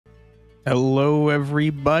Hello,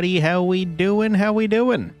 everybody. How we doing? How we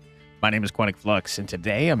doing? My name is Quantic Flux, and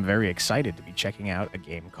today I'm very excited to be checking out a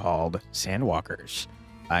game called Sandwalkers.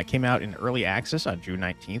 It came out in early access on June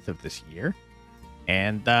 19th of this year,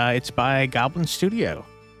 and it's by Goblin Studio,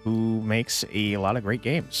 who makes a lot of great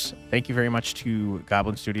games. Thank you very much to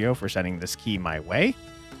Goblin Studio for sending this key my way.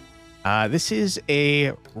 This is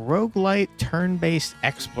a roguelite turn-based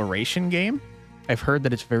exploration game. I've heard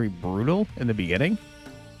that it's very brutal in the beginning.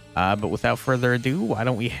 But without further ado, why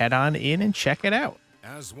don't we head on in and check it out?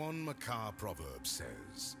 As one macabre proverb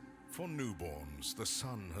says, for newborns, the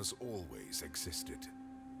sun has always existed.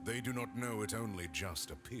 They do not know it only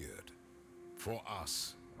just appeared. For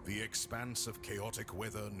us, the expanse of chaotic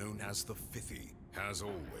weather known as the Fithy has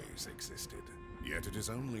always existed. Yet it is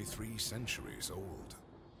only 3 centuries old.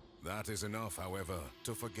 That is enough, however,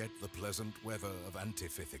 to forget the pleasant weather of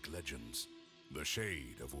antiphythic legends. The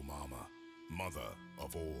shade of Umama, mother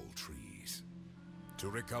of all trees. To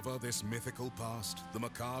recover this mythical past, the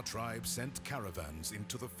Makar tribe sent caravans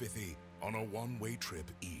into the Fithy on a one-way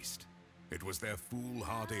trip east. It was their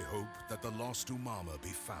foolhardy hope that the lost Umama be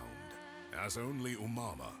found, as only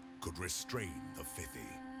Umama could restrain the Fithy.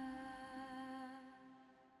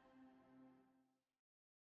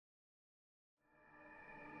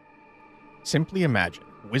 Simply imagine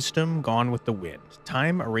wisdom gone with the wind,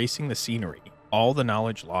 time erasing the scenery, all the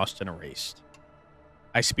knowledge lost and erased.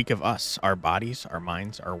 I speak of us, our bodies, our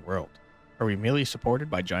minds, our world. Are we merely supported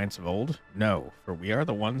by giants of old? No, for we are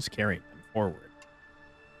the ones carrying them forward.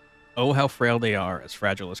 Oh, how frail they are, as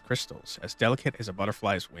fragile as crystals, as delicate as a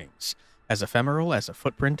butterfly's wings, as ephemeral as a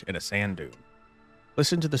footprint in a sand dune.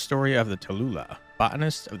 Listen to the story of the Tallulah,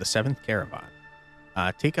 botanist of the 7th Caravan.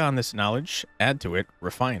 Take on this knowledge, add to it,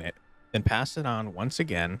 refine it, then pass it on once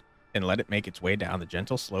again, and let it make its way down the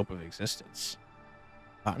gentle slope of existence.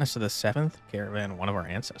 Botanist of the 7th Caravan, one of our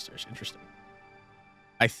ancestors. Interesting.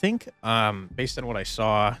 I think, based on what I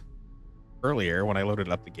saw earlier when I loaded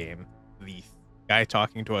up the game, the guy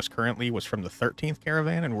talking to us currently was from the 13th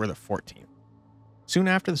Caravan, and we're the 14th. Soon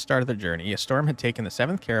after the start of the journey, a storm had taken the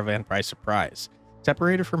 7th Caravan by surprise.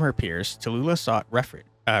 Separated from her peers, Tallulah sought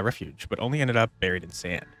refuge, but only ended up buried in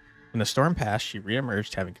sand. When the storm passed, she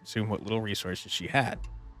reemerged, having consumed what little resources she had.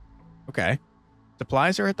 Okay.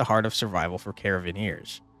 Supplies are at the heart of survival for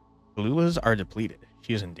Caravaneers. Tallulah's are depleted.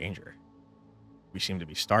 She is in danger. We seem to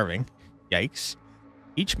be starving. Yikes.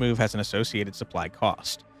 Each move has an associated supply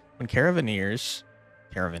cost. When Caravaneers...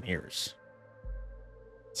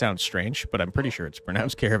 Sounds strange, but I'm pretty sure it's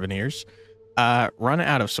pronounced Caravaneers. Run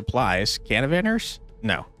out of supplies. Caravaners?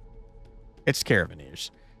 No. It's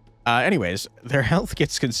Caravaneers. Anyways, their health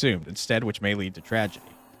gets consumed instead, which may lead to tragedy.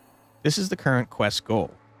 This is the current quest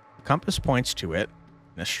goal. The compass points to it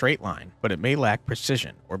in a straight line, but it may lack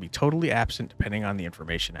precision or be totally absent depending on the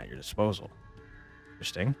information at your disposal.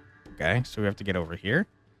 Interesting. Okay, so we have to get over here.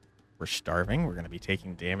 We're starving. We're going to be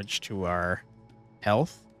taking damage to our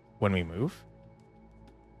health when we move.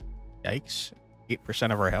 Yikes.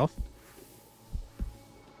 8% of our health.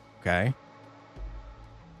 Okay.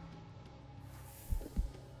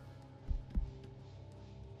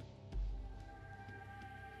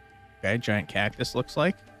 Okay, giant cactus looks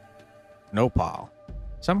like. Nopal.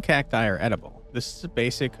 Some cacti are edible. This is a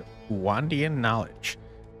basic Wandian knowledge,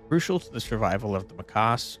 crucial to the survival of the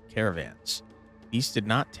Makas caravans. These did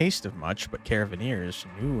not taste of much, but Caravaneers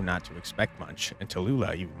knew not to expect much, and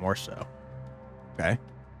Tallulah even more so. Okay.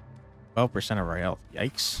 12% of our health.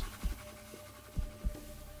 Yikes.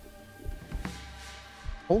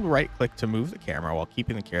 Hold right-click to move the camera while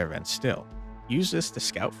keeping the caravan still. Use this to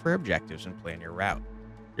scout for objectives and plan your route.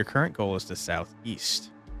 Your current goal is the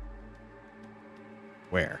southeast.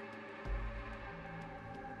 Where?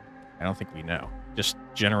 I don't think we know. Just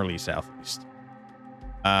generally southeast.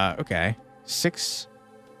 Okay. 6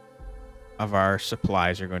 of our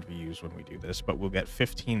supplies are going to be used when we do this, but we'll get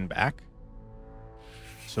 15 back.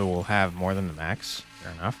 So we'll have more than the max.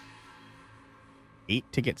 Fair enough. 8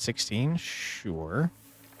 to get 16. Sure.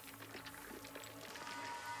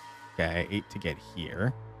 Okay, 8 to get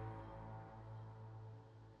here.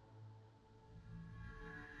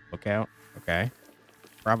 Lookout. Okay.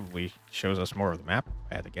 Probably shows us more of the map,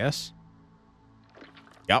 if I had to guess.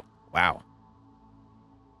 Yup. Wow.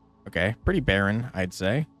 Okay. Pretty barren, I'd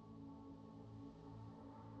say.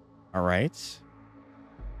 All right.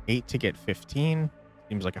 8 to get 15.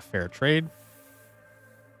 Seems like a fair trade.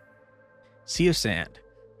 Sea of Sand.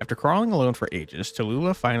 After crawling alone for ages,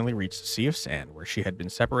 Tallulah finally reached the Sea of Sand, where she had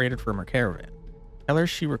been separated from her caravan.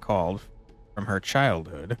 Tellers she recalled from her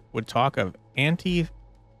childhood would talk of antiphythic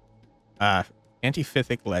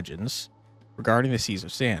legends regarding the Seas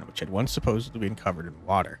of Sand, which had once supposedly been covered in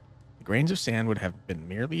water. The grains of sand would have been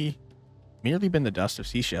merely been the dust of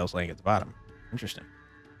seashells laying at the bottom. Interesting.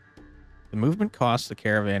 The movement cost the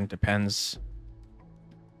caravan depends.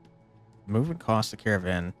 Movement cost the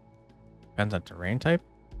caravan depends on terrain type.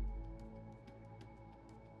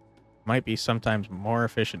 Might be sometimes more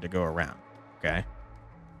efficient to go around. Okay.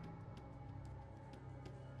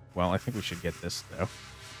 Well, I think we should get this though.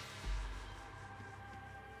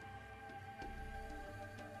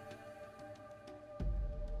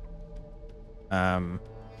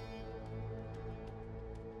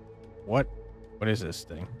 What is this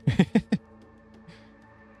thing?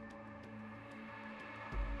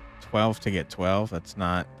 12 to get 12. That's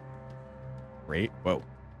not great. Whoa. All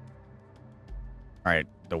right.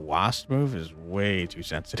 The wasp move is way too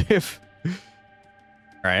sensitive. All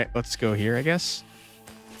right. Let's go here, I guess.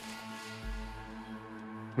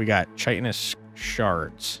 We got chitinous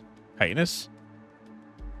shards. Chitinous?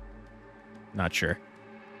 Not sure.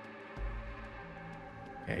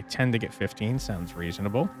 Okay. 10 to get 15 sounds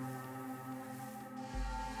reasonable.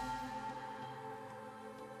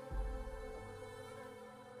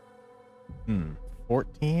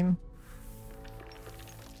 14.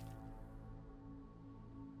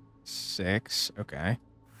 6. Okay.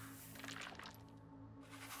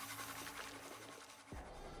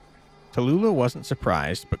 Tallulah wasn't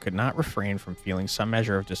surprised, but could not refrain from feeling some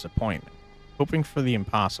measure of disappointment. Hoping for the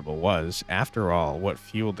impossible was, after all, what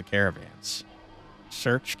fueled the caravans.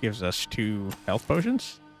 Search gives us 2 health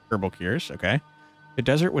potions. Herbal cures. Okay. The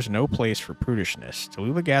desert was no place for prudishness.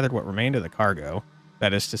 Tallulah gathered what remained of the cargo.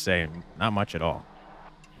 That is to say, not much at all.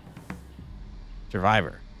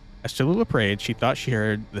 Survivor. As Tallulah prayed, she thought she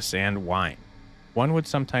heard the sand whine. One would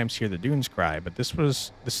sometimes hear the dunes cry, but this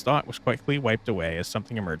thought was quickly wiped away as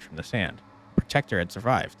something emerged from the sand. The protector had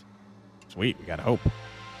survived. Sweet, we got hope.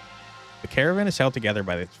 The caravan is held together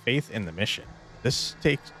by its faith in the mission. This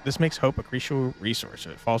makes hope a crucial resource.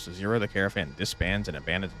 If it falls to 0, the caravan disbands and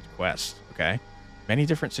abandons its quest. Okay? Many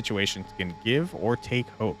different situations can give or take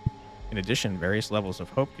hope. In addition, various levels of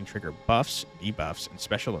hope can trigger buffs, debuffs, and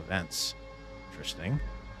special events. Interesting.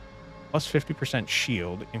 Plus 50%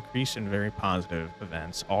 shield, increase in very positive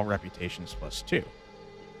events, all reputations plus 2.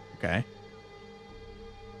 Okay.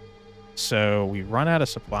 So we run out of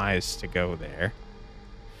supplies to go there.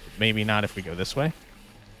 Maybe not if we go this way.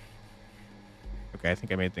 Okay, I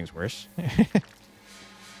think I made things worse.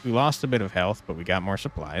 We lost a bit of health, but we got more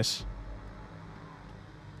supplies.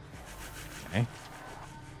 Okay.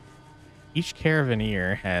 Each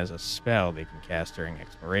caravaneer has a spell they can cast during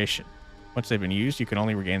exploration. Once they've been used, you can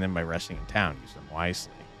only regain them by resting in town. Use them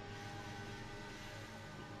wisely.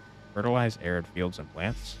 Fertilize arid fields and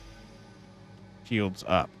plants. Shields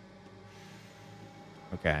up.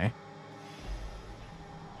 Okay.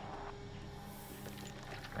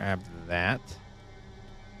 Grab that.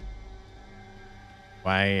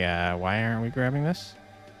 Why aren't we grabbing this?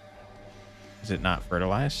 Is it not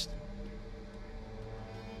fertilized?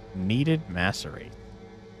 Needed macerate.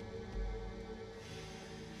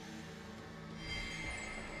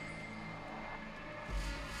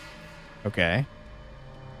 Okay.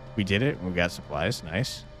 We did it. We got supplies.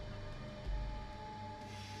 Nice.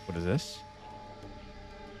 What is this?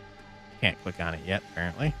 Can't click on it yet,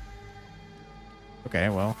 apparently. Okay,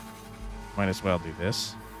 well, might as well do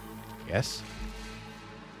this. Yes.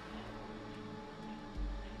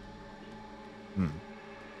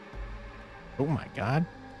 Oh my god.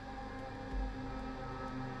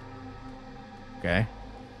 Okay.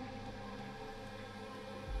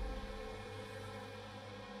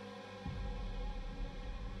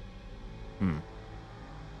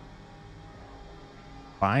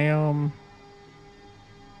 Biome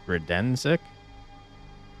Redensic.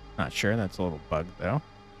 Not sure. That's a little bug though.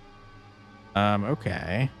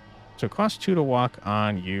 Okay. So it costs 2 to walk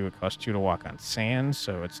on you. It costs 2 to walk on sand.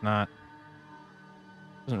 So it's not.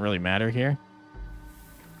 Doesn't really matter here.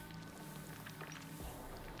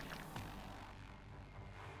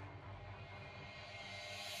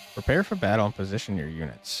 Prepare for battle and position your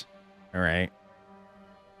units. All right.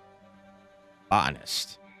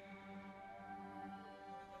 Botanist.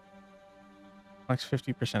 Flex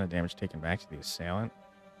 50% of damage taken back to the assailant.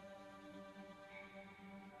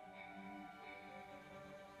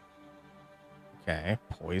 Okay.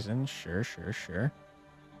 Poison. Sure.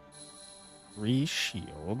 3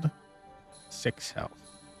 shield. 6 health.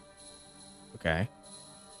 Okay.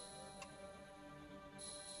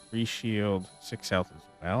 3 shield. 6 health as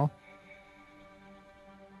well.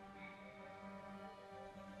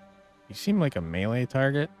 You seem like a melee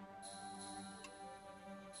target.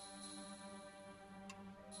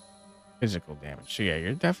 Physical damage. So yeah,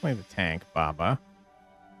 you're definitely the tank, Baba.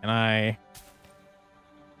 Can I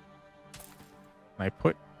Can I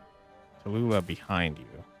put Tallulah behind you?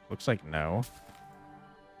 Looks like no.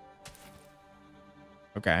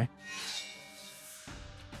 Okay.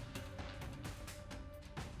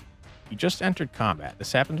 You just entered combat.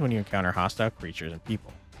 This happens when you encounter hostile creatures and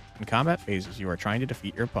people. In combat phases, you are trying to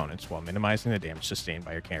defeat your opponents while minimizing the damage sustained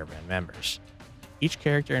by your caravan members. Each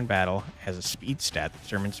character in battle has a speed stat that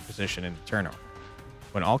determines position in the turn order.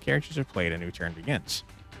 When all characters are played, a new turn begins.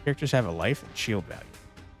 Characters have a life and shield value.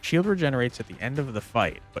 Shield regenerates at the end of the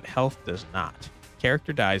fight, but health does not.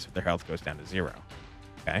 Character dies if their health goes down to 0.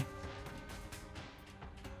 Okay.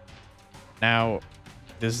 Now,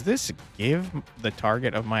 does this give the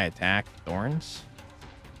target of my attack thorns?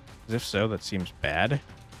 Because if so, that seems bad.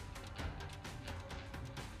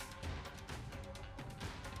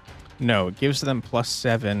 No, it gives them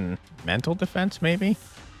 +7 mental defense, maybe?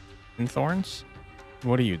 In thorns?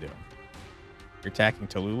 What are you doing? You're attacking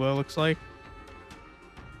Tallulah, looks like.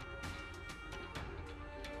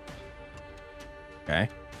 Okay.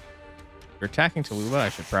 If you're attacking Tallulah, I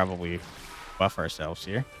should probably buff ourselves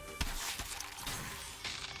here.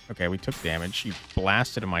 Okay, we took damage. You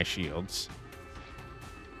blasted my shields.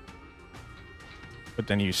 But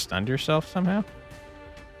then you stunned yourself somehow?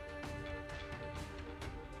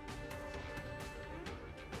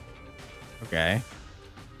 Okay.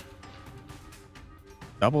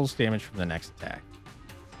 Doubles damage from the next attack.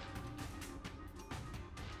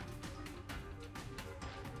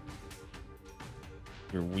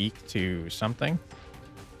 You're weak to something?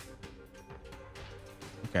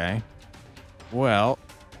 Okay. Well,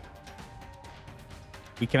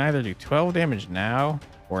 we can either do 12 damage now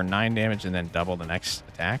or 9 damage and then double the next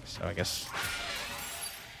attack. So I guess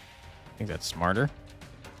I think that's smarter.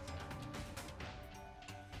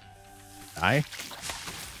 Die.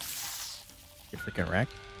 Get freaking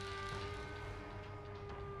wrecked.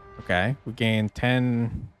 Okay. We gain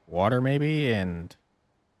 10 water maybe and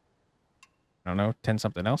I don't know, 10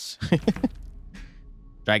 something else.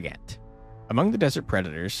 Gigant. Among the desert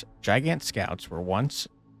predators, gigant scouts were ones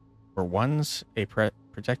a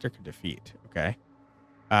protector could defeat. Okay.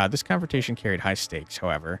 This confrontation carried high stakes,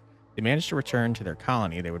 however. They managed to return to their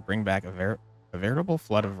colony. They would bring back a veritable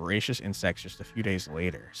flood of voracious insects just a few days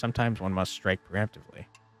later. Sometimes one must strike preemptively.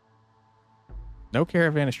 No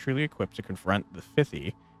caravan is truly equipped to confront the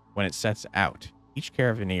Fithy when it sets out. Each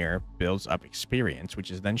caravaneer builds up experience,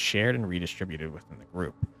 which is then shared and redistributed within the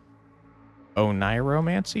group.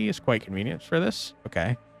 Oniromancy is quite convenient for this.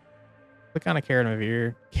 Okay. Click on a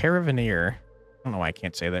caravaneer. I don't know why I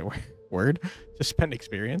can't say that word. To spend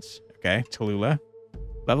experience. Okay. Tallulah.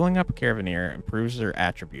 Leveling up a caravaneer improves their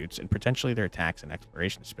attributes and potentially their attacks and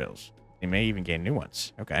exploration skills. They may even gain new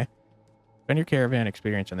ones. Okay. Spend your caravan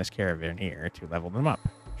experience on this caravaneer to level them up.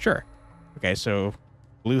 Sure. Okay, so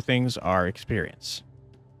blue things are experience.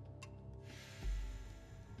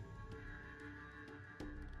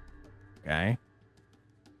 Okay.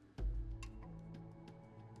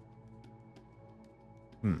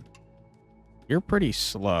 You're pretty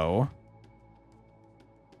slow.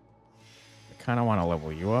 I kind of want to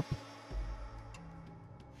level you up.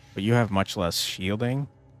 But you have much less shielding,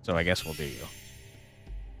 so I guess we'll do you.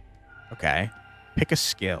 Okay. Pick a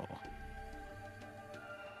skill.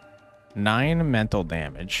 9 mental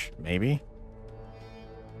damage, maybe.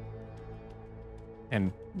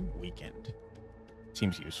 And weakened.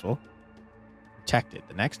 Seems useful. Protected.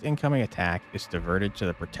 The next incoming attack is diverted to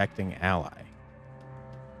the protecting ally.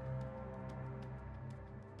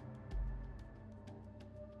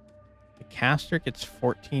 The caster gets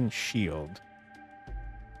 14 shield,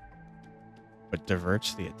 but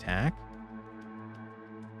diverts the attack?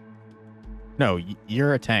 No,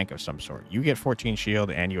 you're a tank of some sort. You get 14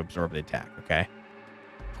 shield and you absorb the attack, okay?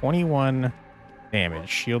 21 damage,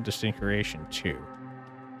 shield disintegration 2.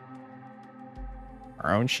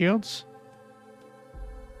 Our own shields?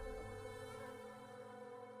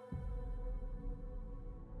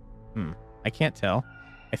 I can't tell.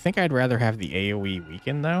 I think I'd rather have the AoE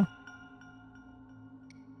weaken, though.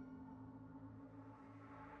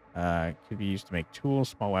 Could be used to make tools,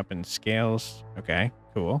 small weapons, scales. Okay,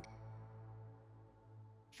 cool.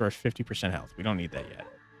 Restores 50% health. We don't need that yet.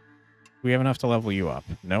 Do we have enough to level you up?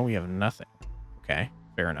 No, we have nothing. Okay,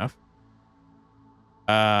 fair enough.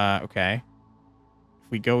 Okay.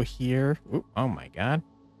 If we go here... Ooh, oh my god.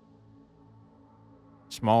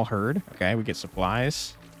 Small herd. Okay, we get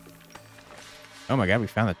supplies. Oh my god, we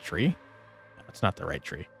found the tree? No, it's not the right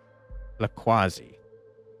tree. Laquasi.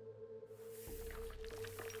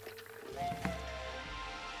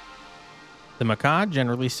 The Makah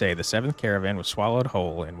generally say the 7th caravan was swallowed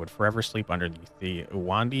whole and would forever sleep underneath the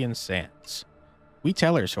Uwandian sands. We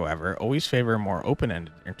tellers, however, always favor more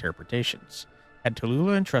open-ended interpretations. Had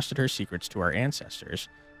Tallulah entrusted her secrets to our ancestors,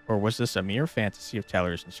 or was this a mere fantasy of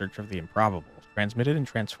tellers in search of the improbable, transmitted and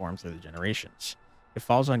transformed through the generations? It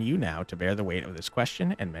falls on you now to bear the weight of this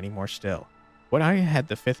question and many more still. What had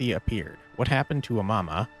the Fithy appeared? What happened to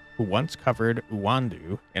Umama, who once covered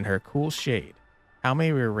Uwandu in her cool shade? How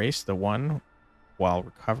may we erase the one while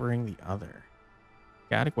recovering the other?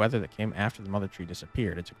 Chaotic weather that came after the Mother Tree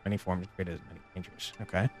disappeared. It took many forms and created many dangers.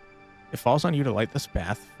 Okay. It falls on you to light this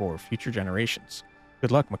path for future generations.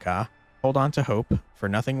 Good luck, Macaw. Hold on to hope, for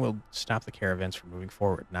nothing will stop the caravans from moving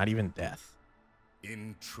forward, not even death.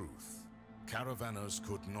 In truth, caravanners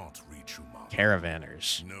could not reach Umama.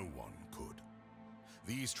 Caravanners. No one could.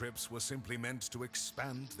 These trips were simply meant to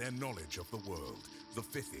expand their knowledge of the world, the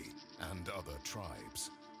Fithy, and other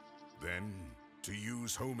tribes. Then, to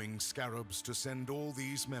use homing scarabs to send all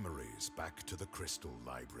these memories back to the Crystal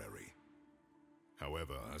Library.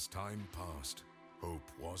 However, as time passed, hope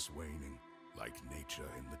was waning, like nature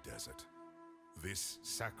in the desert. This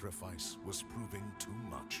sacrifice was proving too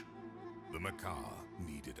much. The Macaw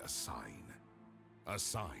needed a sign. A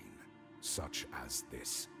sign such as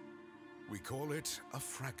this. We call it a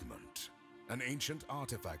fragment, an ancient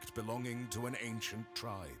artifact belonging to an ancient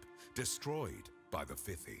tribe, destroyed by the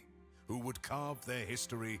Fithy, who would carve their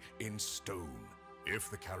history in stone.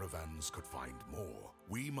 If the caravans could find more,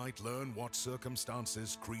 we might learn what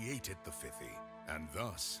circumstances created the Fithy, and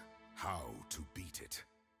thus, how to beat it.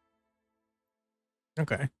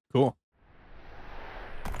 Okay, cool.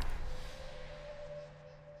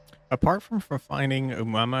 Apart from finding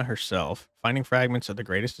Umama herself, finding fragments are the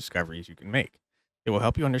greatest discoveries you can make. It will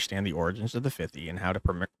help you understand the origins of the Fithy and how to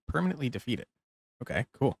permanently defeat it. Okay,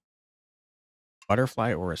 cool.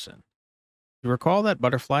 Butterfly Orison. You recall that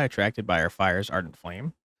butterfly attracted by our fire's ardent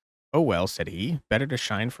flame? Oh well, said he, better to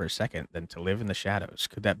shine for a second than to live in the shadows.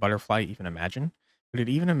 Could that butterfly even imagine? Could it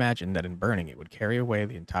even imagine that in burning it would carry away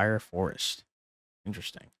the entire forest?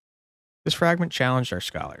 Interesting. This fragment challenged our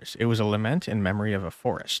scholars. It was a lament in memory of a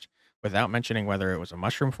forest, without mentioning whether it was a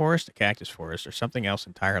mushroom forest, a cactus forest, or something else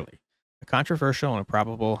entirely. A controversial and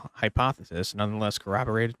improbable hypothesis, nonetheless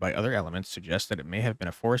corroborated by other elements, suggests that it may have been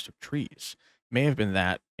a forest of trees. It may have been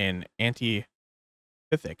that, in Antikythic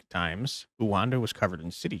times, Uwandu was covered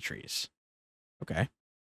in city trees. Okay.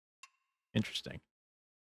 Interesting.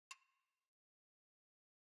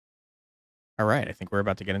 All right, I think we're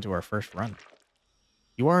about to get into our first run.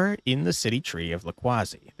 You are in the city tree of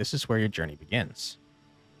Laquazi. This is where your journey begins.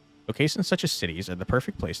 Locations such as cities are the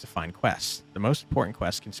perfect place to find quests. The most important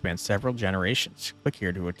quests can span several generations. Click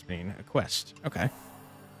here to obtain a quest. Okay.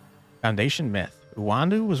 Foundation myth.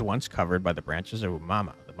 Uwandu was once covered by the branches of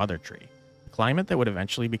Umama, the Mother Tree. The climate that would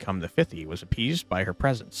eventually become the Fithy was appeased by her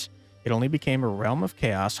presence. It only became a realm of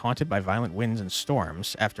chaos haunted by violent winds and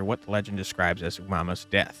storms after what the legend describes as Umama's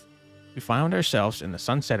death. We found ourselves in the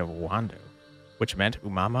sunset of Uwandu, which meant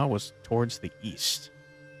Umama was towards the east.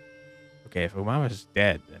 Okay, if Umama's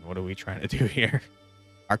dead, then what are we trying to do here?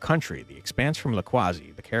 Our country, the expanse from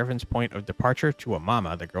Laquazi, the caravan's point of departure to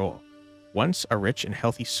Umama, the goal. Once a rich and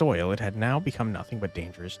healthy soil, it had now become nothing but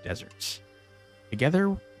dangerous deserts.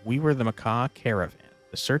 Together, we were the Macaw caravan.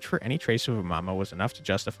 The search for any trace of Umama was enough to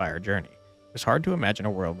justify our journey. It was hard to imagine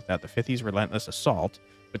a world without the Fithy's relentless assault,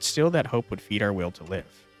 but still that hope would feed our will to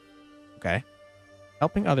live. Okay?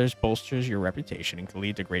 Helping others bolsters your reputation and can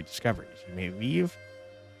lead to great discoveries. You may leave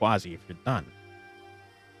Quasi if you're done.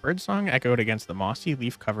 Birdsong echoed against the mossy,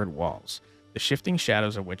 leaf-covered walls, the shifting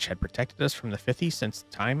shadows of which had protected us from the Fithy since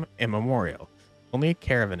time immemorial. Only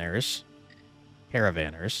caravanners,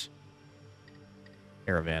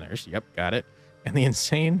 yep, got it, and the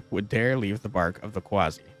insane would dare leave the bark of the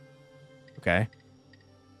Quasi. Okay.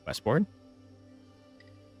 Westboard?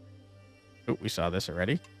 Oh, we saw this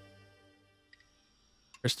already.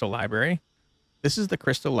 Crystal Library. This is the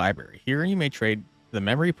Crystal Library. Here you may trade the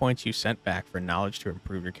memory points you sent back for knowledge to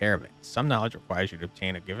improve your caravan. Some knowledge requires you to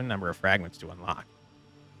obtain a given number of fragments to unlock.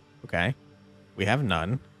 Okay. We have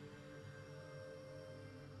none.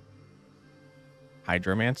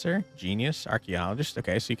 Hydromancer, Genius, Archaeologist.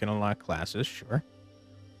 Okay, so you can unlock classes, sure.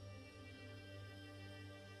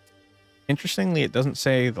 Interestingly, it doesn't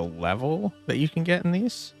say the level that you can get in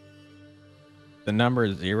these. The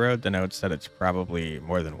number 0 denotes that it's probably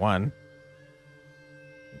more than one.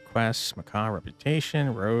 Quests, Macaw,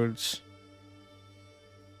 Reputation, Roads,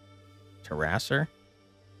 Terrasser.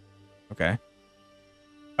 Okay.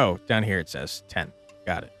 Oh, down here it says 10.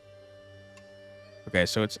 Got it. Okay,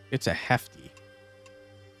 so it's a hefty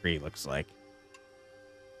tree, looks like.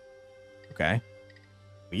 Okay.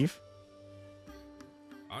 Leave.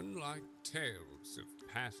 Unlike tales of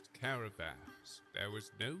past caravans, there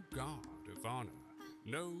was no guard of honor,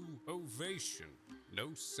 No ovation,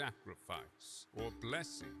 no sacrifice or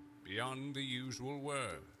blessing beyond the usual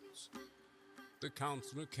words. The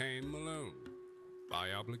counselor came alone,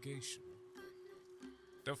 by obligation.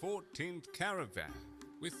 The 14th caravan,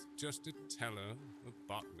 with just a teller, a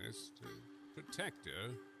botanist, a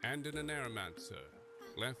protector, and an aromancer,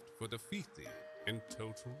 left for the Fithi in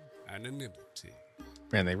total anonymity.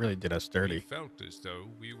 Man, they really did us dirty. We felt as though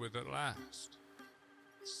we were the last.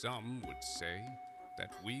 Some would say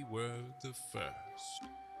that we were the first.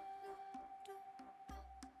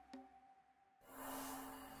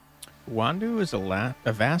 Wandu is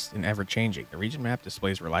a vast and ever-changing. The region map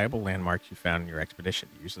displays reliable landmarks you found in your expedition.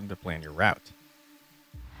 Use them to plan your route.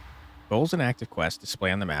 Goals and active quests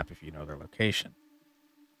display on the map if you know their location.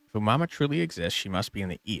 If Umama truly exists, she must be in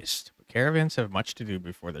the east, but caravans have much to do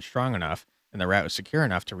before they're strong enough and the route is secure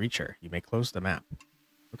enough to reach her. You may close the map.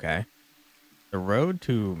 Okay. The road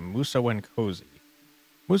to Musawenkosi.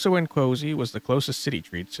 Musawenkosi was the closest city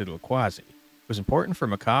tree to Lukwazi. It was important for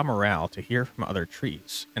macaw morale to hear from other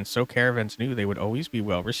trees, and so caravans knew they would always be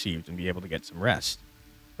well received and be able to get some rest.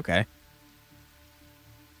 Okay.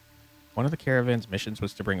 One of the caravan's missions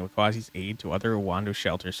was to bring Lukwazi's aid to other Wandu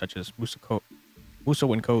shelters such as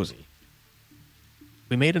Musawenkosi.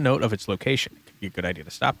 We made a note of its location. It could be a good idea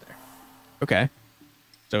to stop there. Okay.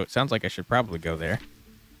 So it sounds like I should probably go there.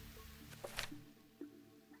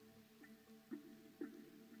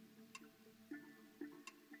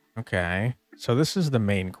 Okay. So this is the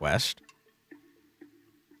main quest.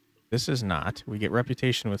 This is not. We get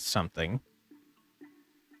reputation with something.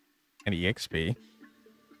 And EXP.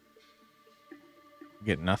 We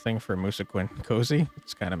get nothing for Musawenkosi.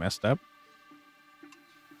 It's kind of messed up.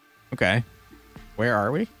 Okay. Where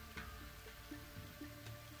are we?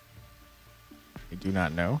 I do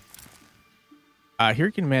not know. Here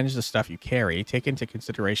you can manage the stuff you carry. Take into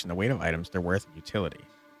consideration the weight of items, their worth, and utility.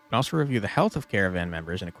 You can also review the health of caravan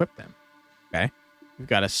members and equip them. Okay. We've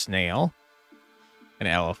got a snail, an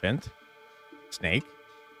elephant, snake,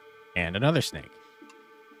 and another snake.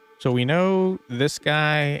 So we know this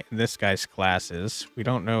guy and this guy's classes. We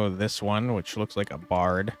don't know this one, which looks like a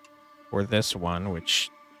bard, or this one,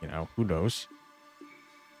 which, you know, who knows?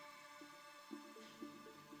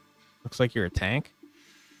 Looks like you're a tank.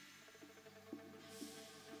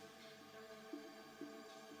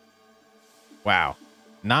 Wow.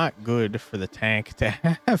 Not good for the tank to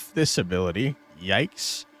have this ability.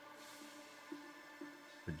 Yikes.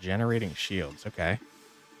 For generating shields. Okay.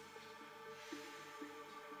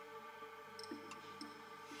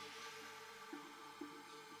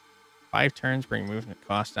 Five turns bring movement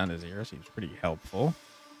cost down to 0. Seems pretty helpful.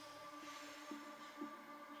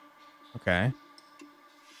 Okay.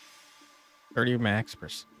 30 max per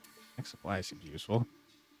max supply seems useful.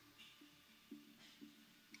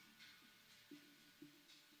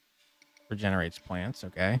 Regenerates plants.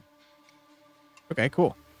 Okay. Okay,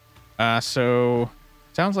 cool. So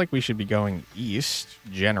sounds like we should be going east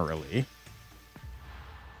generally.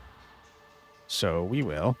 So we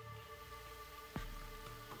will.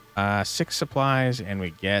 6 supplies and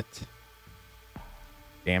we get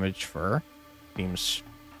damaged fur. Seems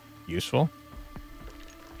useful.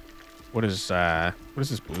 What is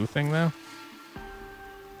this blue thing though?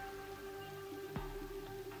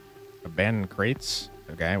 Abandoned crates.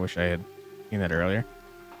 Okay, I wish I had seen that earlier.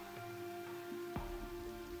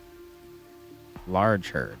 Large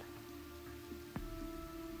herd.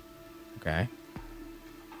 Okay.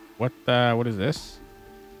 What is this?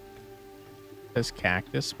 It says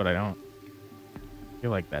cactus, but I don't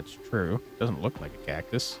feel like that's true. It doesn't look like a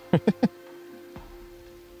cactus.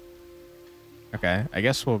 Okay, I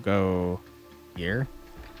guess we'll go here.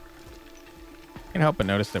 Can't help but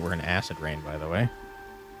notice that we're in acid rain, by the way.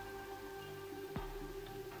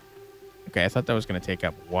 Okay, I thought that was going to take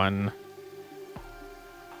up one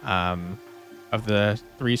of the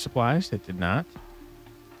 3 supplies. It did not.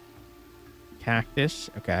 Cactus,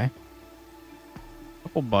 okay.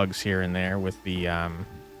 Couple bugs here and there with the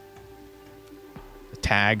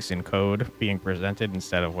tags and code being presented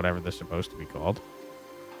instead of whatever they're supposed to be called.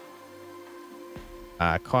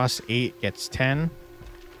 Costs 8, gets 10.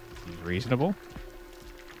 Seems reasonable.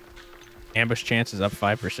 Ambush chance is up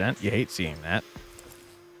 5%. You hate seeing that.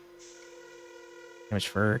 Damage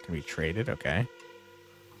fur can be traded. Okay.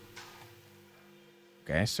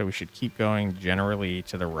 Okay, so we should keep going generally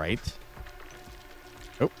to the right.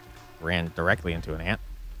 Oh, ran directly into an ant.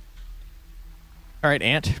 All right,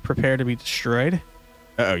 ant, prepare to be destroyed.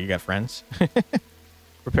 Uh-oh, you got friends.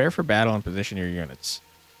 Prepare for battle and position your units.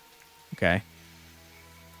 Okay.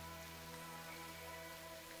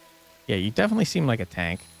 Yeah, you definitely seem like a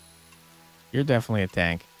tank. You're definitely a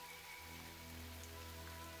tank.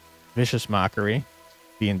 Vicious Mockery.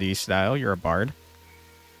 D&D style. You're a bard.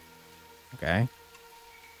 Okay.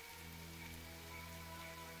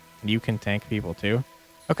 And you can tank people too.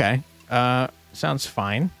 Okay. Sounds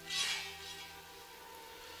fine.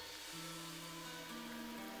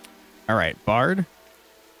 All right, bard.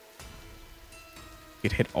 You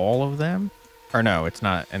could hit all of them. Or no, it's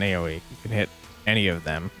not an AoE. You can hit any of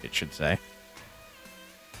them, it should say.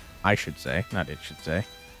 I should say, not it should say.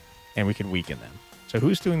 And we can weaken them. So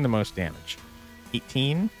who's doing the most damage?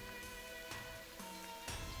 18.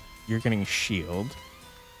 You're getting shield.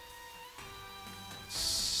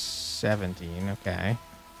 17, okay.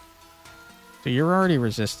 So you're already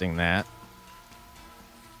resisting that.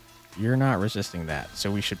 You're not resisting that. So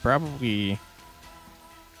we should probably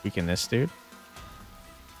weaken this dude.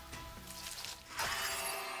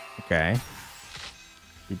 Okay.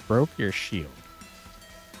 You broke your shield.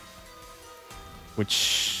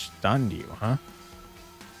 Which stunned you, huh?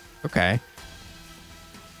 Okay.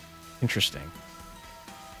 Interesting.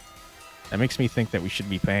 That makes me think that we should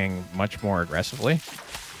be playing much more aggressively.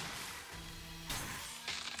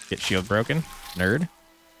 Get shield broken. Nerd.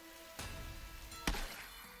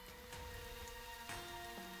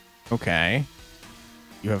 Okay.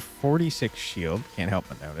 You have 46 shield. Can't help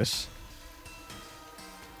but notice.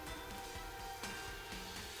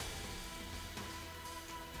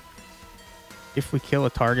 If we kill a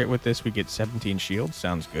target with this, we get 17 shield.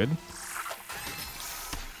 Sounds good.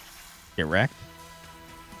 Get wrecked.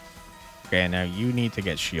 Okay, now you need to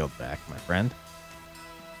get shield back, my friend.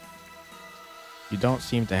 You don't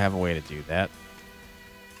seem to have a way to do that.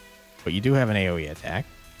 But you do have an AoE attack.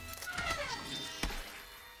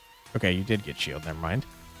 Okay, you did get shield. Never mind.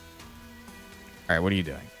 Alright, what are you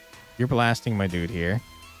doing? You're blasting my dude here.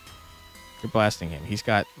 You're blasting him. He's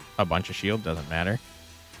got a bunch of shield. Doesn't matter.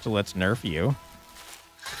 So let's nerf you.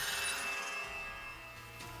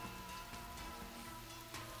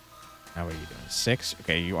 Now what are you doing? 6?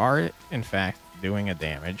 Okay, you are, in fact, doing a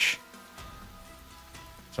damage.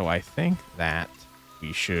 So I think that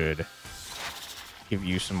we should give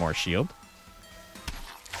you some more shield.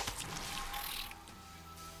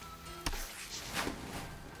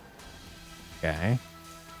 Okay.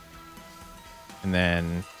 And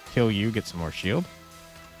then kill you, get some more shield.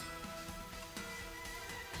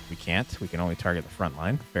 We can't. We can only target the front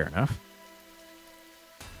line. Fair enough.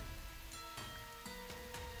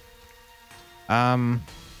 I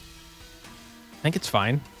think it's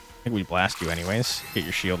fine. I think we blast you anyways. Get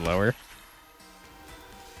your shield lower.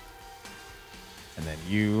 And then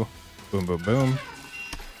you. Boom, boom, boom.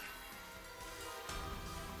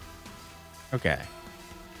 Okay.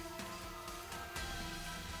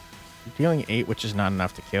 You're dealing 8, which is not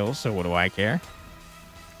enough to kill, so what do I care?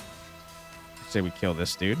 Say we kill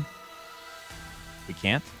this dude. We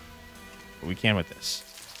can't. But we can with this.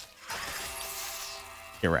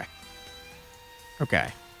 Get wrecked.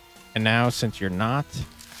 Okay. And now, since you're not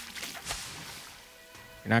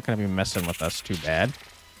going to be messing with us too bad,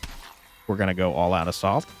 we're going to go all out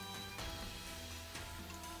assault.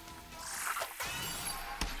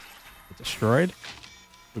 Get destroyed.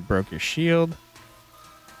 We broke your shield.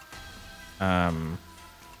 Double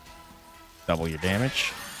your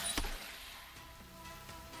damage.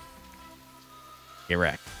 Get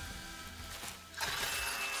wrecked.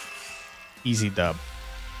 Easy dub.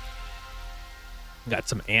 Got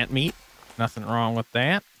some ant meat. Nothing wrong with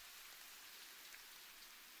that.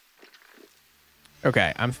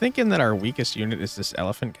 Okay, I'm thinking that our weakest unit is this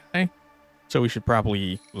elephant guy. So we should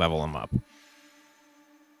probably level him up.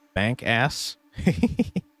 Bank ass.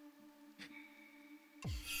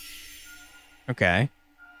 Okay.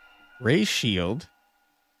 Raise shield.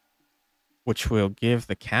 Which will give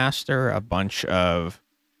the caster a bunch of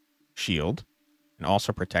shield. And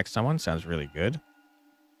also protect someone. Sounds really good.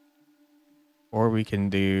 Or we can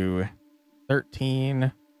do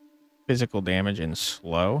 13 physical damage and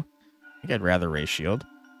slow. I think I'd rather raise shield.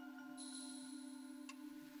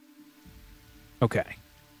 Okay.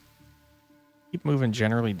 Keep moving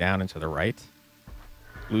generally down and to the right.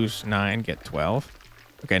 Lose 9, get 12.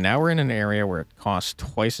 Okay, now we're in an area where it costs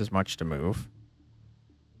twice as much to move.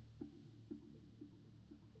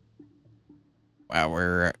 Wow,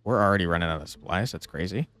 we're already running out of supplies. That's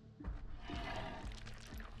crazy.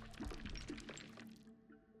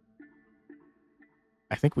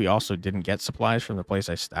 I think we also didn't get supplies from the place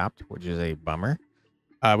I stopped, which is a bummer.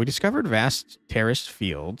 We discovered vast terraced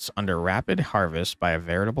fields under rapid harvest by a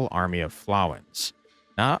veritable army of flowins.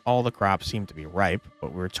 Not all the crops seemed to be ripe,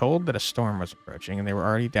 but we were told that a storm was approaching, and they were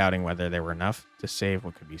already doubting whether there were enough to save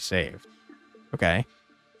what could be saved. Okay.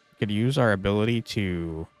 We could use our ability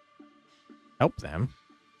to help them.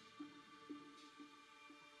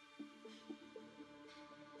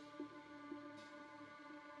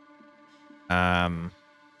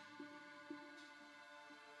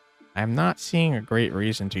 I'm not seeing a great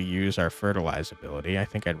reason to use our fertilize ability. I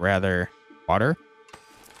think I'd rather water.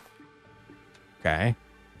 Okay.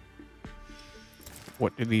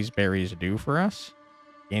 What do these berries do for us?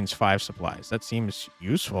 Gains 5 supplies. That seems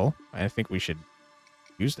useful. I think we should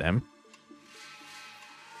use them.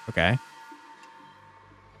 Okay.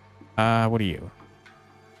 What are you?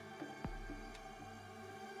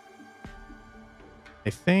 I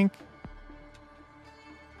think...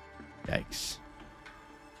 Yikes.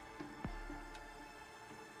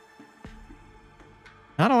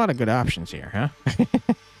 Not a lot of good options here, huh?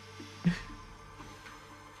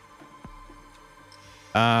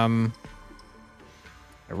 I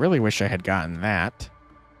really wish I had gotten that.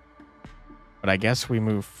 But I guess we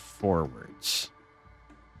move forwards.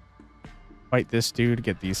 Fight this dude,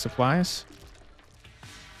 get these supplies.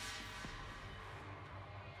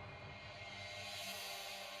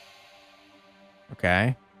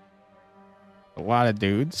 Okay. A lot of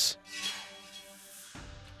dudes.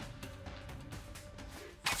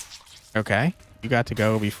 Okay. You got to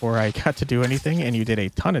go before I got to do anything, and you did a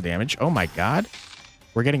ton of damage. Oh my god.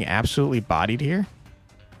 We're getting absolutely bodied here.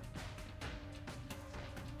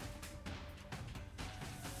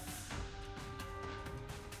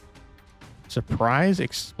 Surprise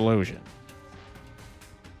explosion.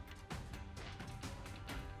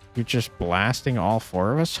 You're just blasting all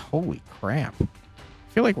 4 of us? Holy crap.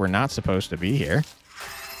 I feel like we're not supposed to be here.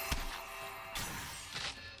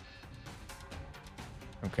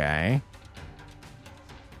 Okay.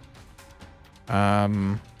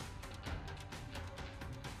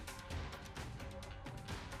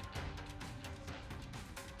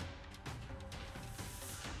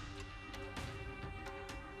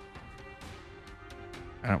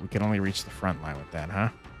 We can only reach the front line with that, huh?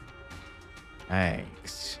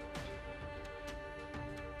 Thanks.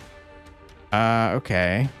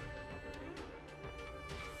 Okay.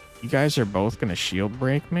 You guys are both gonna shield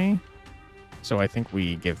break me. So I think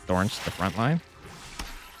we give Thorns to the front line.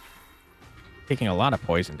 Taking a lot of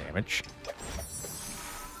poison damage.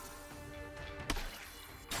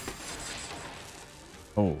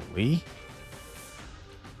 Holy.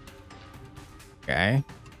 Okay.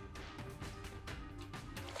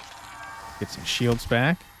 Get some shields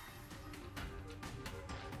back.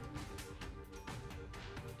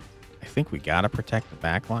 I think we gotta protect the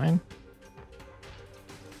back line.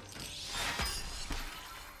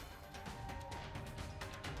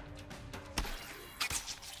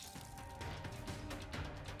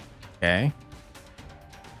 Okay.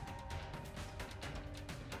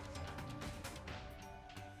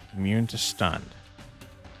 Immune to stunned.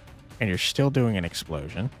 And you're still doing an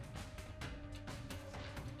explosion.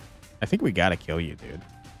 I think we gotta kill you, dude.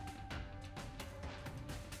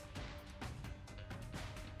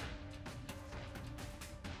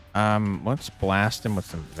 Let's blast him with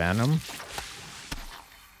some venom.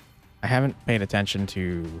 I haven't paid attention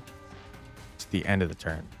to... It's the end of the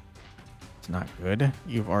turn. It's not good.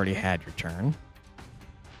 You've already had your turn.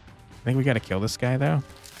 I think we gotta kill this guy, though.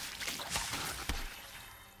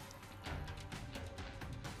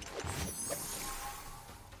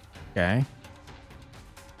 Okay.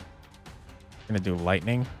 Gonna do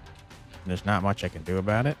lightning. There's not much I can do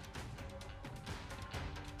about it.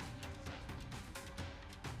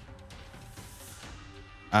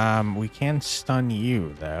 We can stun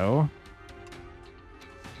you, though.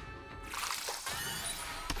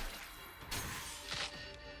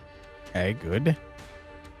 Okay, good.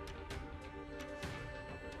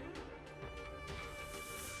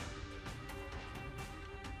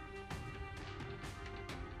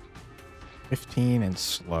 $15 and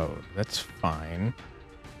slowed. That's fine.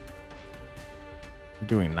 I'm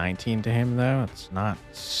doing 19 to him, though. It's not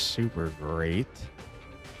super great.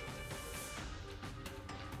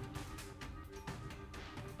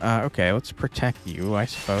 Okay, let's protect you, I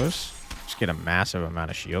suppose. Just get a massive amount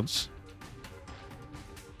of shields.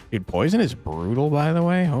 Dude, poison is brutal, by the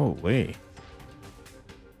way. Holy.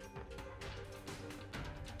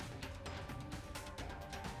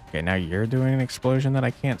 Okay, now you're doing an explosion that I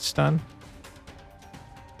can't stun.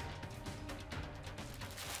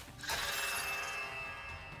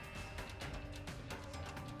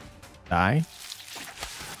 Die.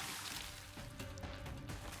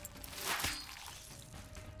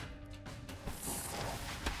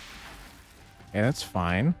 Okay, that's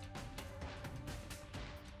fine.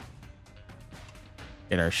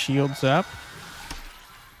 Get our shields up.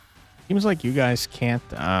 Seems like you guys can't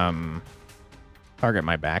target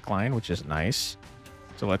my backline, which is nice.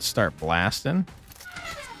 So let's start blasting.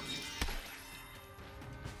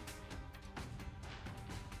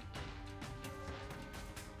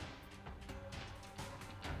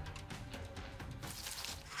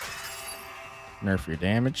 Nerf your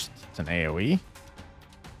damage. It's an AoE.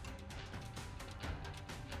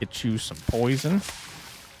 Get you some poison.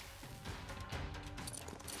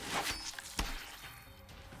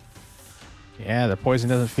 Yeah, the poison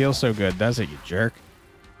doesn't feel so good, does it, you jerk?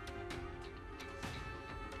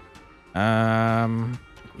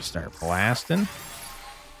 We start blasting.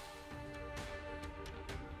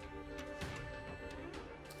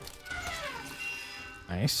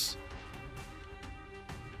 Nice.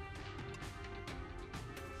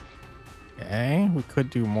 Okay, we could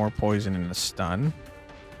do more poison in a stun.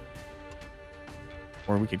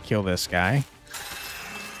 Or we could kill this guy.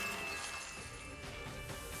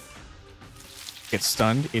 Get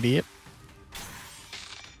stunned, idiot.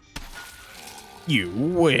 You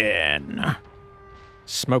win.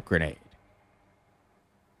 Smoke grenade.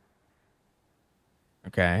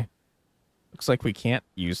 Okay. Looks like we can't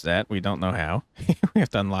use that. We don't know how. We have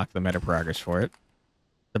to unlock the meta progress for it.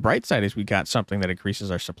 The bright side is we got something that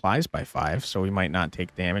increases our supplies by 5, so we might not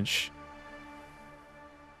take damage.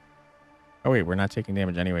 Oh, wait, we're not taking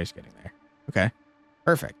damage anyways getting there. Okay.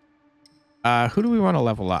 Perfect. Who do we want to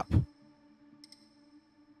level up?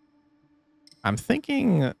 I'm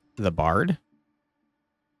thinking the Bard.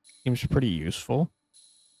 Seems pretty useful.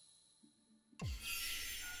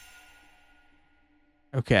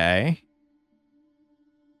 Okay.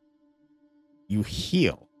 You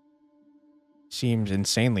heal. Seems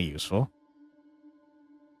insanely useful.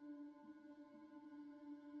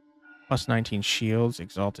 Plus 19 shields.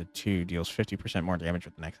 Exalted 2 deals 50% more damage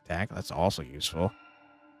with the next attack. That's also useful.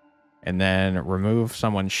 And then remove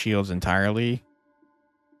someone's shields entirely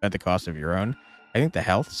at the cost of your own. I think the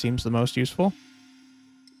health seems the most useful.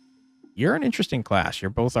 You're an interesting class.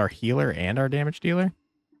 You're both our healer and our damage dealer.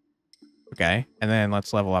 Okay. And then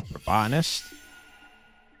let's level up the botanist.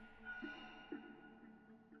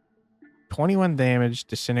 21 damage,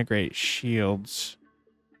 disintegrate shields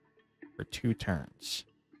for 2 turns.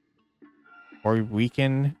 Or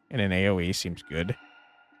weaken in an AoE seems good.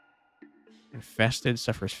 Infested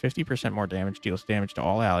suffers 50% more damage, deals damage to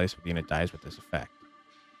all allies if the unit dies with this effect.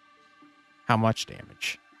 How much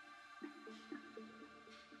damage?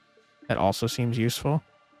 That also seems useful.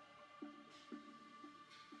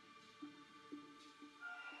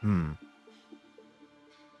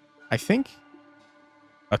 I think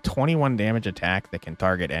a 21 damage attack that can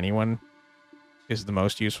target anyone is the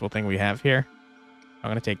most useful thing we have here. I'm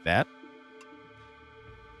going to take that.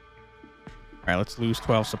 All right, let's lose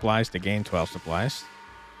 12 supplies to gain 12 supplies.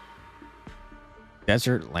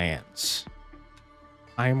 Desert lands.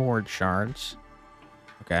 Time ward shards.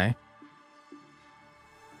 Okay.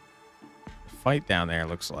 Fight down there,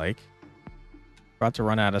 looks like. About to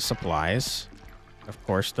run out of supplies. Of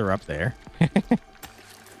course, they're up there.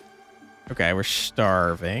 Okay, we're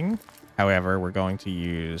starving. However, we're going to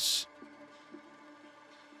use...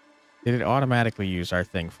 Did it automatically use our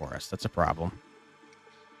thing for us? That's a problem.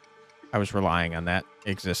 I was relying on that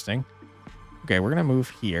existing. Okay, we're going to move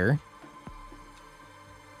here.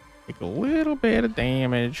 Take a little bit of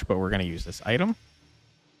damage, but we're going to use this item.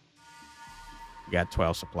 We got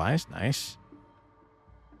 12 supplies. Nice.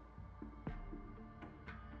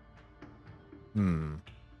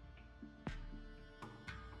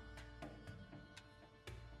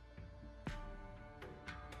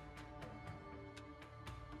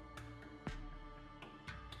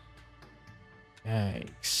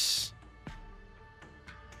 Yikes.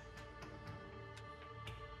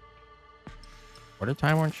 What are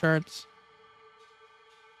time worn shards?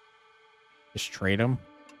 Just trade them.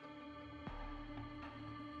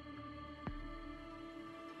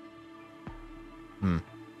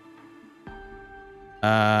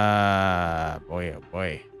 Boy, oh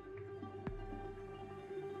boy.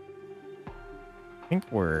 I think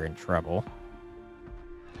we're in trouble.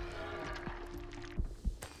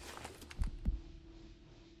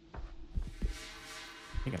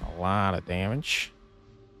 Taking a lot of damage.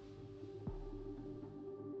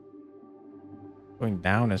 Going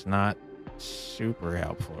down is not super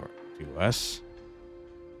helpful to us.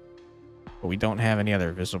 But we don't have any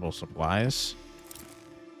other visible supplies.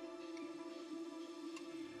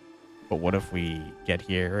 But what if we get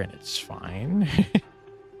here and it's fine?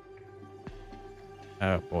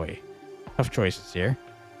 Oh boy. Tough choices here.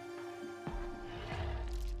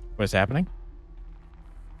 What's happening?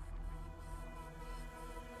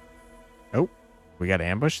 Oh, we got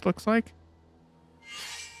ambushed, looks like.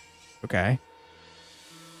 Okay.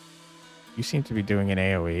 You seem to be doing an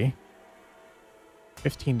AoE.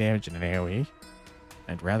 15 damage in an AoE.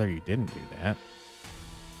 I'd rather you didn't do that.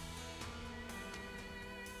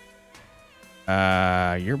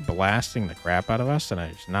 You're blasting the crap out of us, and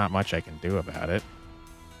there's not much I can do about it.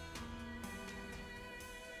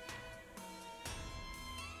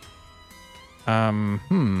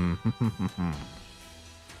 Hmm.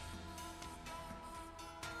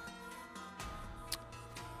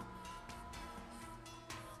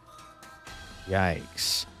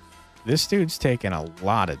 Yikes. This dude's taking a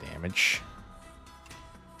lot of damage.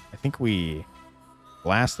 I think we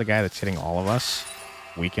blast the guy that's hitting all of us,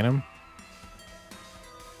 weaken him.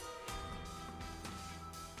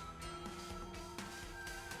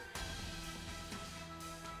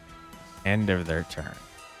 End of their turn.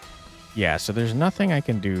 Yeah, so there's nothing I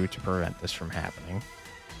can do to prevent this from happening.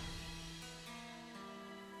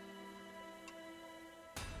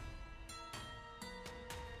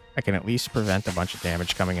 I can at least prevent a bunch of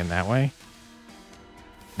damage coming in that way.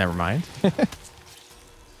 Never mind.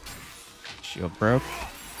 Shield broke.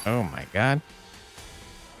 Oh my god.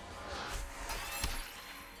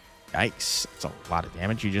 Yikes. That's a lot of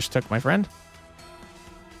damage you just took, my friend.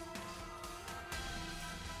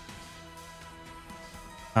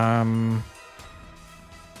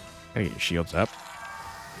 Gotta get your shields up.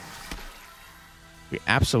 We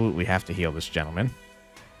absolutely have to heal this gentleman.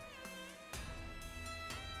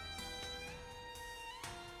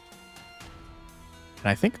 And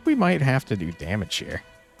I think we might have to do damage here.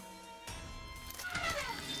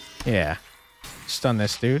 Yeah. Stun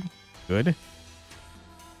this dude. Good.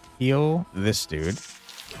 Heal this dude.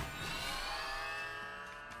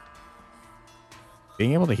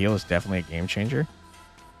 Being able to heal is definitely a game changer.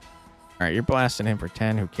 Alright, you're blasting him for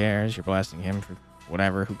 10. Who cares? You're blasting him for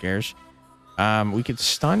whatever. Who cares? We could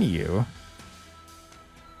stun you.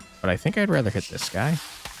 But I think I'd rather hit this guy.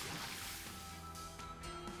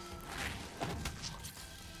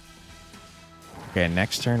 Okay,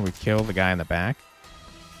 next turn we kill the guy in the back.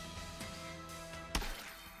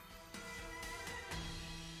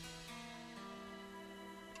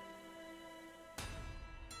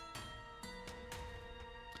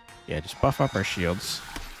 Yeah, just buff up our shields.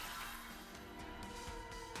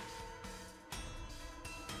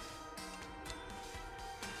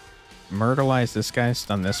 Myrtleize this guy,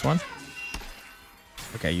 stun this one.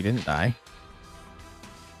 Okay, you didn't die.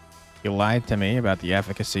 You lied to me about the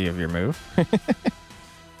efficacy of your move.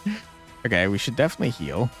 Okay, we should definitely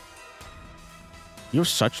heal. You have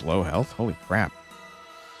such low health. Holy crap.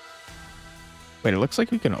 Wait, it looks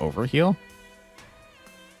like we can overheal.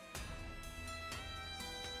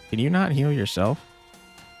 Can you not heal yourself?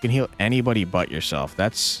 You can heal anybody but yourself.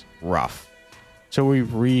 That's rough. So we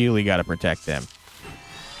really got to protect them.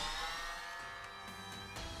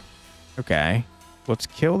 Okay. Let's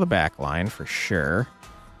kill the back line for sure.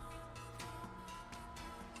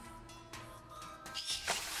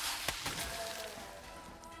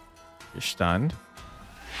 You're stunned.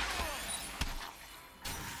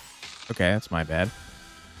 Okay, that's my bad.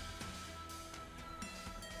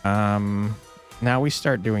 Now we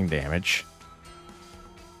start doing damage.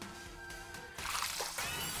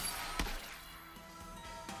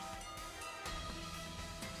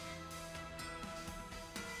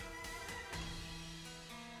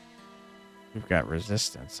 We've got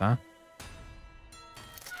resistance, huh?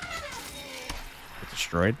 Get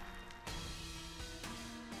destroyed.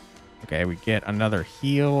 Okay, we get another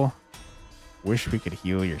heal. Wish we could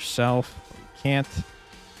heal yourself, but we can't.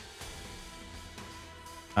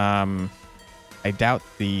 I doubt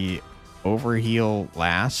the overheal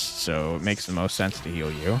lasts, so it makes the most sense to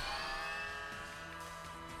heal you.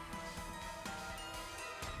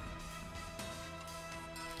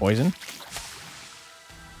 Poison.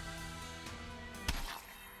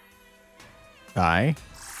 Die.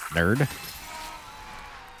 Nerd.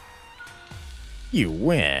 You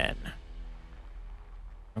win.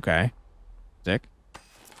 Okay. Sick.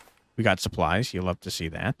 We got supplies. You'll love to see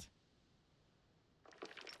that.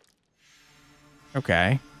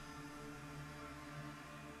 Okay.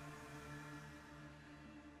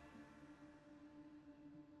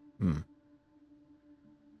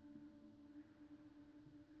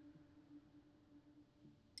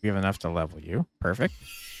 We have enough to level you. Perfect.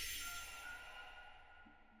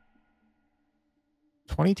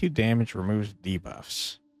 22 damage removes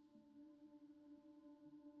debuffs.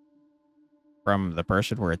 From the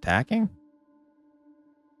person we're attacking?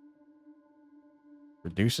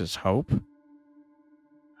 Reduces hope?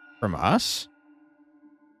 From us?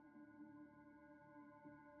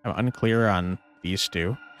 I'm unclear on these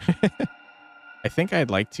two. I think I'd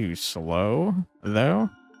like to slow, though.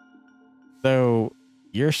 Though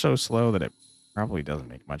you're so slow that it probably doesn't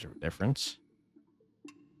make much of a difference.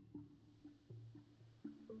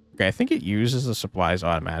 Okay, I think it uses the supplies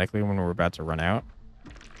automatically when we're about to run out.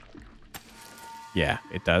 Yeah,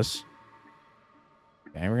 it does.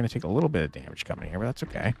 Okay, we're going to take a little bit of damage coming here, but that's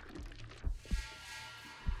okay.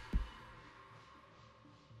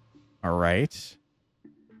 All right.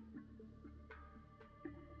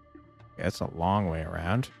 That's a long way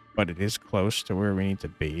around, but it is close to where we need to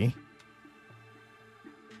be.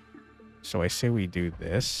 So I say we do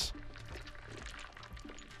this.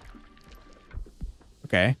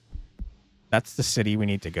 Okay. That's the city we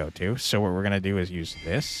need to go to. So what we're going to do is use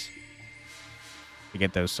this to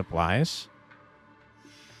get those supplies.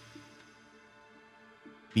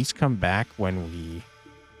 These come back when we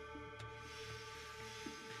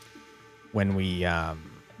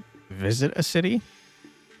visit a city.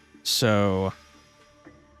 So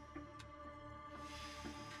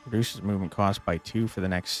reduces movement cost by 2 for the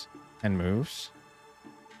next 10 moves.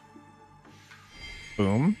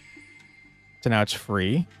 Boom. So now it's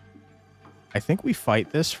free. I think we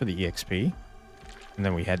fight this for the EXP. And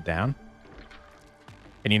then we head down.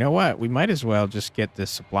 And you know what? We might as well just get the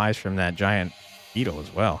supplies from that giant beetle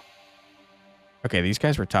as well. Okay, these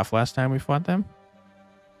guys were tough last time we fought them.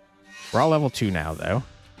 We're all level 2 now, though.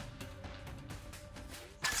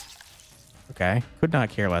 Okay. Could not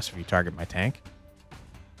care less if you target my tank.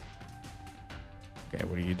 Okay,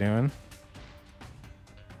 what are you doing?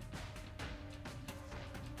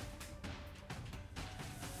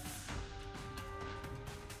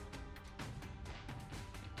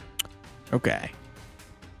 Okay.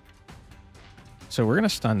 So we're going to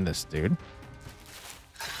stun this dude.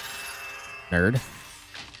 Nerd.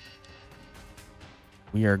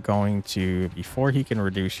 We are going to, before he can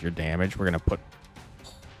reduce your damage, we're going to put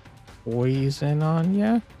poison on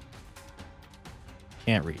you.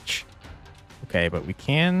 Can't reach. Okay, but we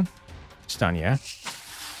can stun you.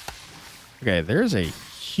 Okay, there's a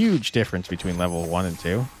huge difference between level 1 and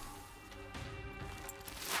 2.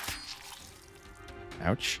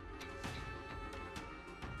 Ouch.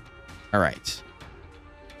 All right.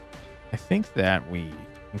 I think that we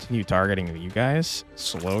continue targeting you guys,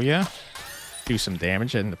 slow you, do some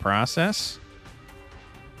damage in the process.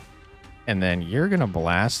 And then you're going to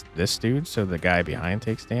blast this dude so the guy behind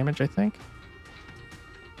takes damage, I think.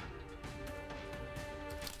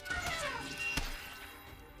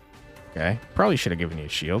 Okay. Probably should have given you a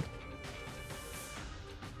shield.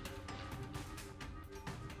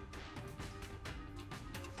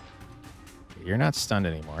 You're not stunned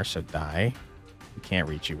anymore, so die. We can't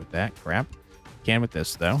reach you with that. Crap. Can with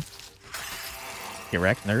this, though. Get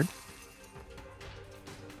wrecked, nerd.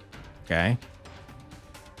 Okay.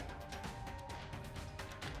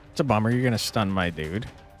 It's a bummer. You're going to stun my dude.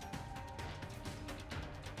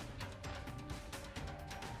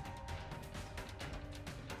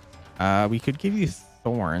 We could give you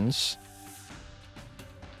thorns.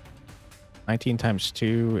 19 times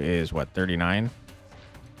 2 is, what, 39?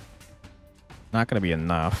 Not going to be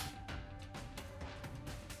enough.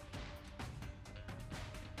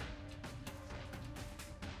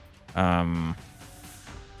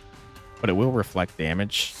 But it will reflect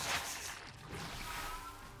damage.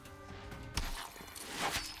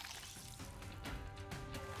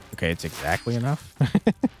 Okay, it's exactly enough.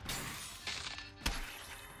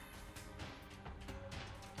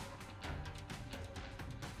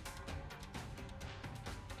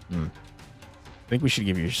 I think we should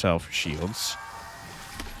give yourself shields.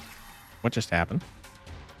 What just happened?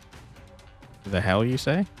 The hell you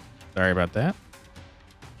say? Sorry about that.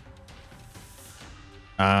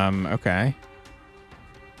 Okay.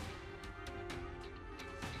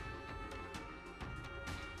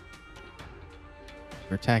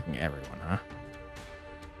 You're attacking everyone, huh?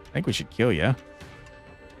 I think we should kill you.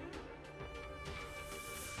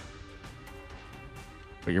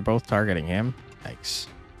 But you're both targeting him? Yikes.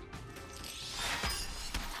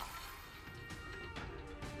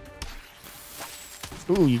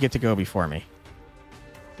 Ooh, you get to go before me.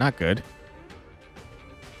 Not good.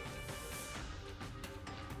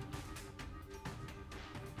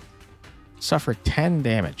 Suffer 10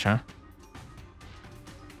 damage, huh?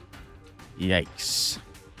 Yikes.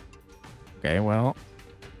 Okay, well,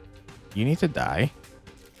 you need to die.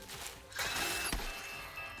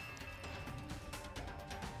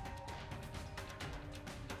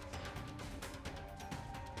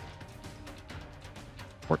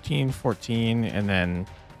 $14, and then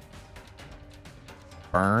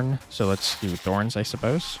burn. So let's do thorns, I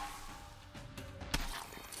suppose.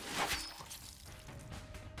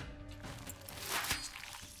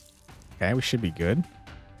 Okay, we should be good.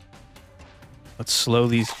 Let's slow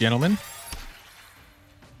these gentlemen.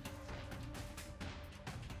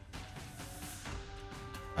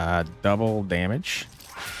 Double damage.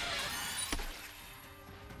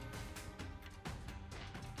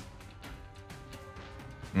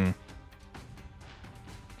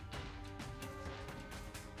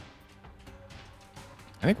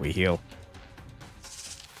 I think we heal.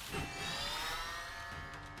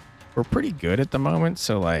 We're pretty good at the moment,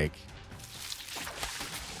 so like,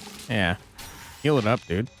 yeah, heal it up,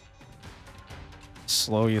 dude.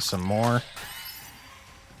 Slow you some more.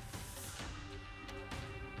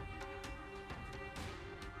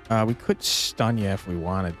 We could stun you if we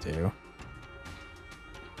wanted to.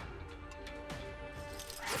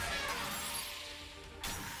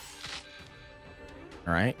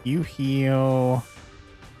 All right, you heal,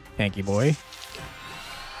 tanky boy.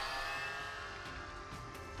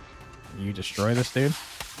 You destroy this dude.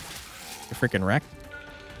 You're freaking wrecked.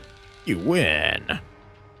 You win.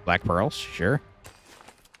 Black pearls, sure.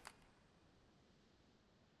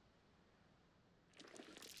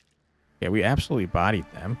 Yeah, we absolutely bodied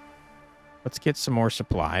them. Let's get some more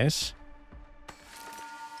supplies.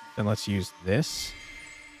 Then let's use this.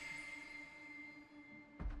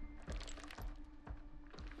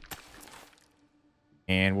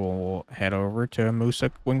 And we'll head over to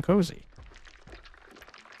Musa Winkosi.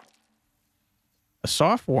 A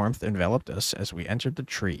soft warmth enveloped us as we entered the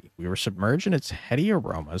tree. We were submerged in its heady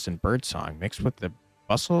aromas and birdsong mixed with the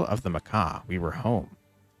bustle of the macaw. We were home.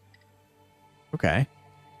 Okay.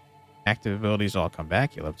 Active abilities all come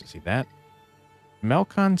back. You'll love to see that.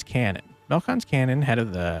 Melkon's Cannon. Melkon's Cannon, head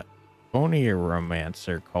of the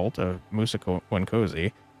Oneiromancer cult of Musa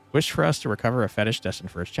Winkosi, wished for us to recover a fetish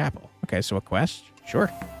destined for his chapel. Okay, so a quest?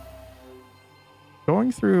 Sure.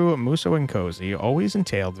 Going through Musa Winkosi always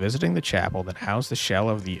entailed visiting the chapel that housed the shell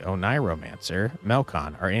of the Oneiromancer,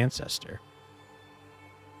 Melkon, our ancestor.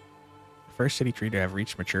 The first city tree to have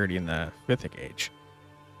reached maturity in the Mythic Age.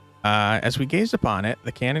 As we gazed upon it,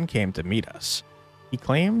 the canon came to meet us. He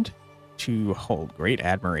claimed to hold great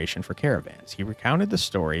admiration for caravans. He recounted the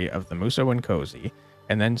story of the Musa Winkosi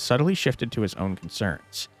and then subtly shifted to his own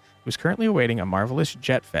concerns. He was currently awaiting a marvelous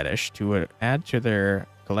jet fetish to add to their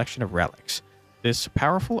collection of relics. This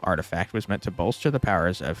powerful artifact was meant to bolster the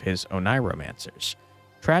powers of his Oneiromancers.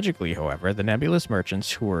 Tragically, however, the nebulous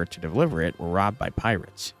merchants who were to deliver it were robbed by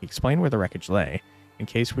pirates. He explained where the wreckage lay, in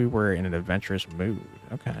case we were in an adventurous mood.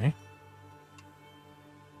 Okay.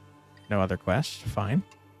 No other quests? Fine.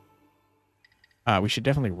 We should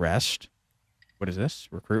definitely rest. What is this?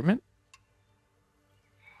 Recruitment?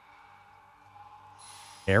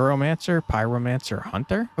 Aeromancer, Pyromancer,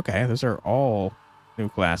 Hunter? Okay, those are all new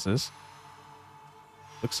classes.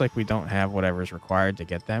 Looks like we don't have whatever's required to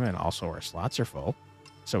get them, and also our slots are full,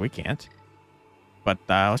 so we can't. But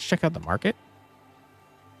let's check out the market.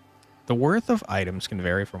 The worth of items can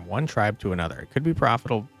vary from one tribe to another. It could be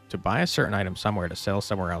profitable to buy a certain item somewhere to sell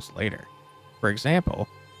somewhere else later. For example,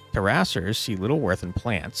 terrassers see little worth in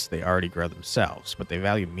plants they already grow themselves, but they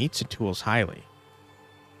value meats and tools highly.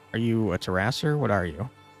 Are you a terrasser? What are you?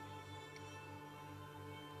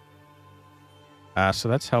 So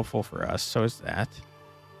that's helpful for us. So is that.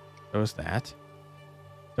 So is that.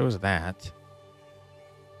 So is that.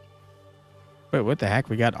 Wait, what the heck?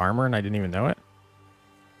 We got armor and I didn't even know it?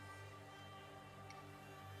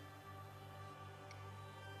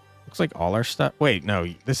 Looks like all our stuff. Wait, no.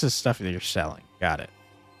 This is stuff that you're selling. Got it.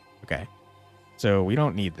 Okay. So we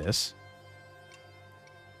don't need this.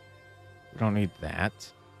 We don't need that.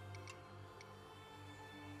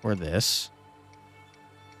 Or this.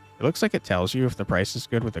 It looks like it tells you if the price is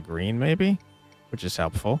good with a green, maybe, which is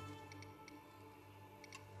helpful.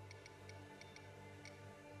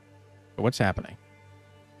 But what's happening?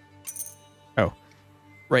 Oh,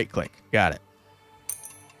 right click. Got it.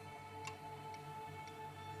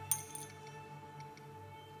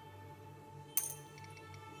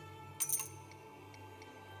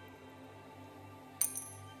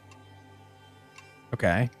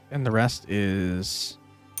 Okay, and the rest is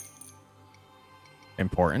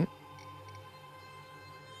important.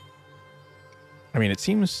 I mean, it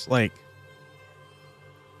seems like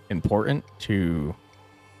important to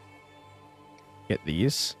get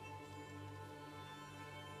these.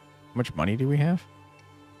 How much money do we have?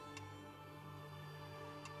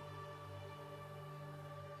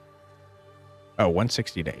 Oh,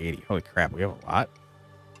 160 to 80. Holy crap, we have a lot.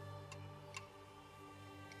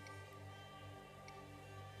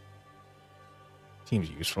 Seems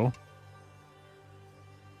useful.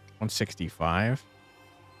 165.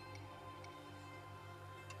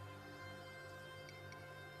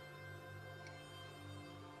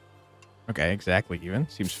 Okay, exactly even.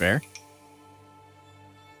 Seems fair.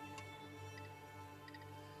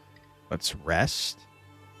 Let's rest.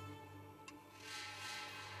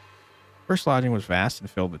 First lodging was vast and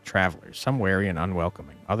filled with travelers, some wary and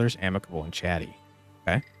unwelcoming, others amicable and chatty.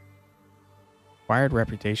 Okay. Acquired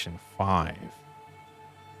reputation 5.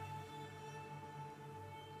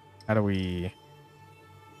 How do we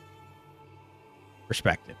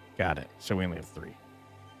respect it? Got it. So we only have 3.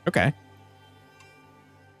 Okay.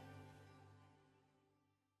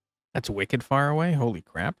 That's wicked far away. Holy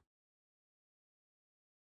crap.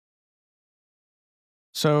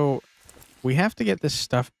 So we have to get this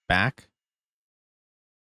stuff back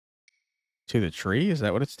to the tree. Is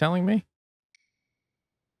that what it's telling me?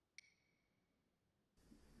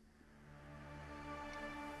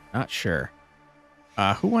 Not sure.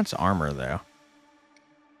 Who wants armor, though?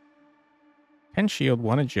 10 shield,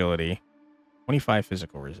 1 agility, 25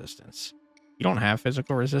 physical resistance. You don't have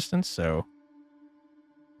physical resistance, so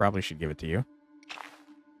probably should give it to you.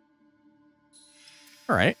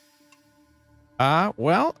 All right.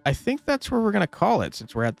 Well, I think that's where we're going to call it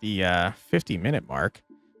since we're at the 50-minute mark.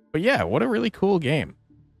 But yeah, what a really cool game.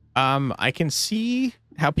 I can see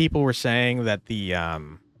how people were saying that the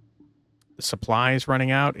supplies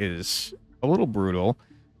running out is a little brutal.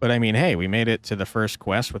 But I mean, hey, we made it to the first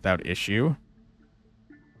quest without issue.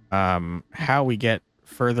 How we get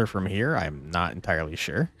further from here, I'm not entirely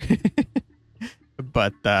sure.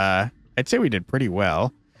 But I'd say we did pretty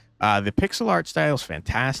well. The pixel art style is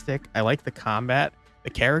fantastic. I like the combat. The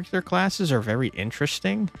character classes are very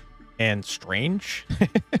interesting and strange.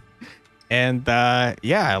 And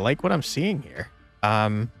yeah, I like what I'm seeing here.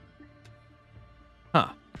 I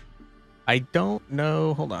don't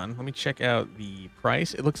know. Hold on. Let me check out the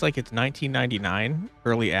price. It looks like it's $19.99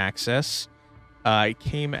 early access. It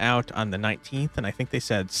came out on the 19th, and I think they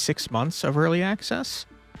said 6 months of early access.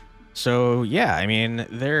 So, yeah, I mean,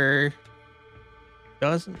 there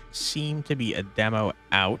doesn't seem to be a demo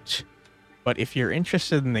out. But if you're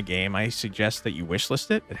interested in the game, I suggest that you wishlist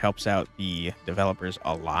it. It helps out the developers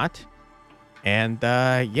a lot. And,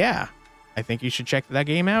 yeah, I think you should check that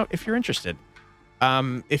game out if you're interested.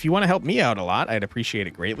 If you want to help me out a lot, I'd appreciate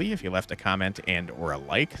it greatly if you left a comment and or a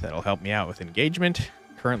like. That'll help me out with engagement.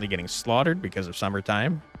 Currently getting slaughtered because of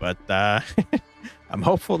summertime, but I'm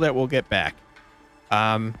hopeful that we'll get back.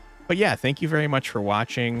 But yeah, thank you very much for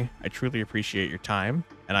watching. I truly appreciate your time,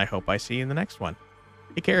 and I hope I see you in the next one.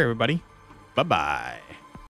 Take care, everybody. Bye-bye.